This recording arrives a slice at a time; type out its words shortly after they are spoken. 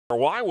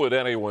Why would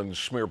anyone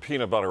smear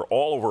peanut butter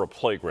all over a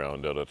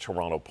playground at a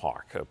Toronto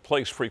park, a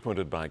place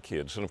frequented by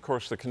kids? And of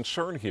course, the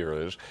concern here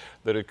is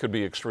that it could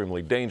be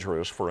extremely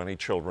dangerous for any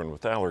children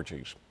with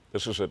allergies.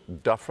 This is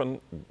at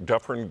Dufferin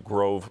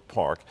Grove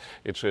Park.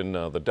 It's in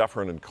the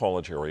Dufferin and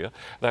College area.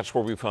 That's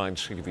where we find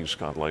CTV's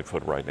Scott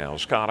Lightfoot right now.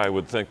 Scott, I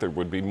would think there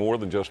would be more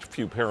than just a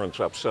few parents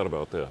upset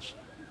about this.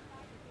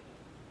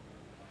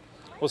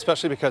 Well,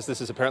 especially because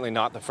this is apparently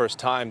not the first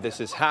time this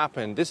has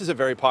happened. This is a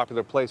very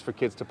popular place for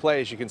kids to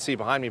play, as you can see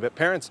behind me, but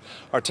parents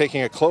are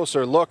taking a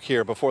closer look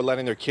here before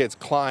letting their kids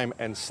climb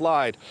and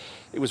slide.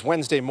 It was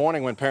Wednesday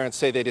morning when parents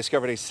say they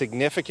discovered a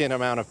significant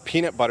amount of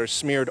peanut butter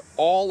smeared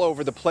all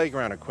over the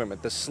playground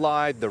equipment, the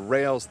slide, the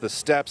rails, the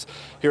steps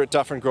here at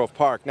Dufferin Grove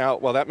Park. Now,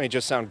 while that may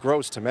just sound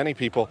gross to many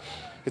people,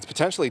 it's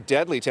potentially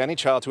deadly to any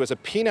child who has a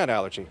peanut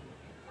allergy.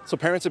 So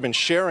parents have been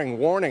sharing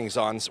warnings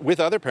with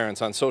other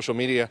parents on social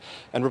media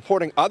and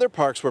reporting other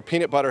parks where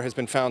peanut butter has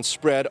been found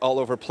spread all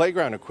over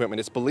playground equipment.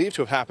 It's believed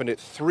to have happened at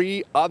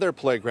 3 other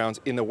playgrounds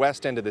in the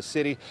west end of the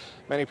city.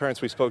 Many parents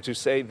we spoke to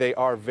say they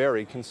are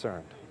very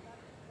concerned.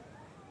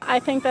 I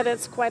think that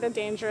it's quite a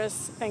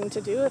dangerous thing to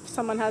do. If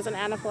someone has an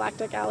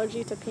anaphylactic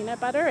allergy to peanut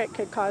butter, it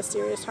could cause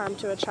serious harm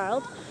to a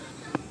child.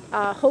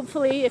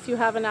 Hopefully, if you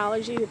have an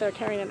allergy, they're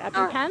carrying an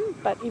EpiPen,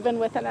 but even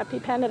with an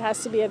EpiPen, it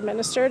has to be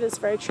administered. It's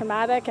very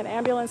traumatic. An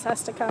ambulance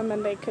has to come,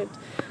 and they could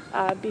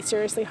be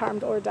seriously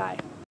harmed or die.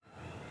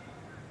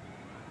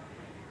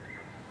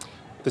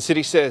 The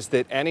city says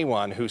that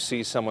anyone who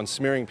sees someone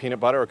smearing peanut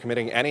butter or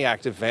committing any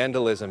act of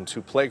vandalism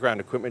to playground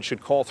equipment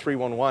should call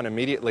 311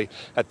 immediately.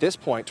 At this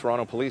point,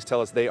 Toronto police tell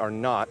us they are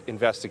not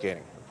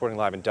investigating. Reporting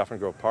live in Dufferin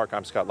Grove Park,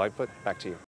 I'm Scott Lightfoot. Back to you.